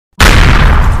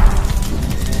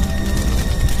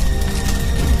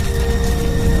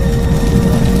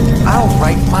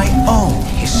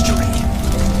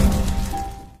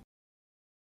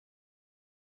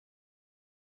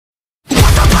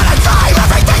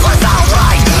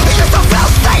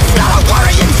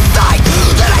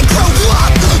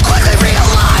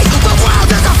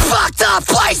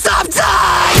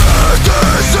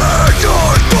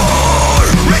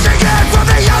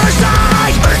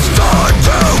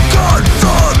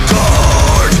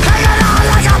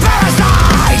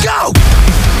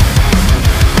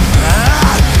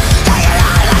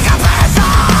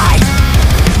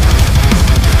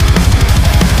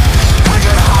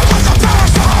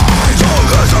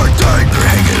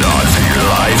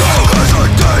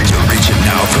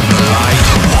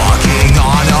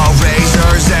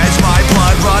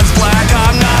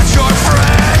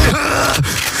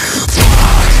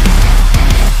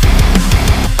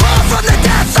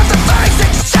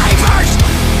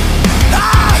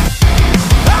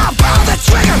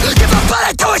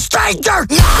stranger.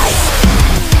 Lies.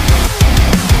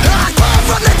 I call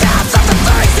from the depths of the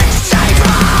 36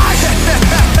 chambers.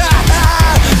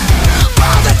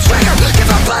 Pull the trigger, give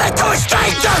a bullet to a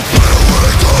stranger. I don't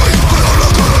wanna die, but I'm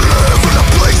not gonna live in a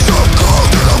place so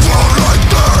cold in a world like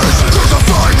this.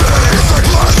 Crucify me, take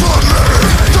less from me.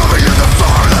 Throw me in the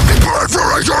fire, let me burn for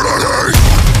eternity.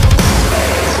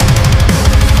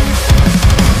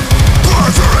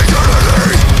 Burn for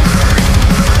eternity.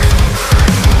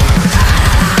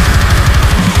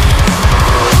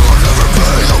 I'll never be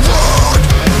the one.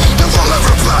 Never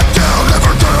ever back down,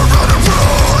 never turn around and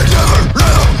run.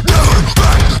 Never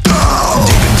back down.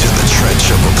 Deep into the trench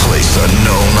of a place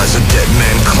unknown lies a dead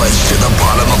man clenched to the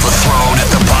bottom of a throne, at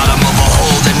the bottom of a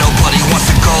hole that nobody wants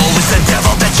to go. It's the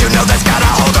devil that you know that's got a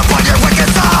hold upon your wicked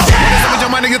soul. Yeah. Your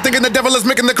mind and you're thinking the devil is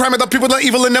making the crime, and the people are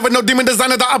evil and never know demon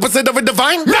design is the opposite of a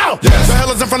divine. No! Yes. The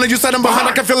hell is in front of you, side and behind.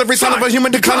 I can feel every sign of a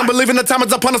human decline. I'm believing the time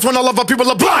is upon us when all of our people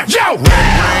are blind. Yo! Red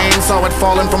rain, saw it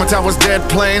falling from a tower's dead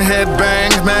plane. Head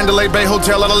banged, Mandalay Bay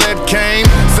Hotel out of lead cane.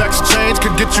 Sex change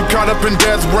could get you caught up in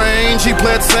death's range. He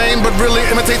pled sane, but really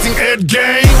imitating Ed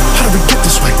Gein. How did we get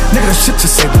this way? Nigga, there's shit to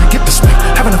say, but we get this way.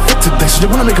 Having a fit today, so they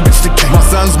wanna make a bitch decay. My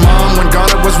son's mom went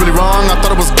gone, it was really wrong. I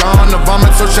thought it was gone, the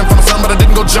vomit. Searching for my son, but I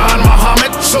didn't go John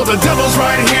Muhammad. So the devil's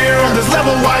right here, on this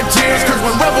level wipe tears. Cause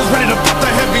when rebels ready to pop the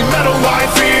heavy metal, I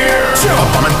fear.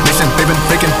 Abomination, they've been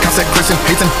faking consecration,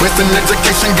 hating, wasting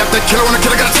education. Got the killer on the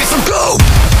killer, gotta chase him. Go!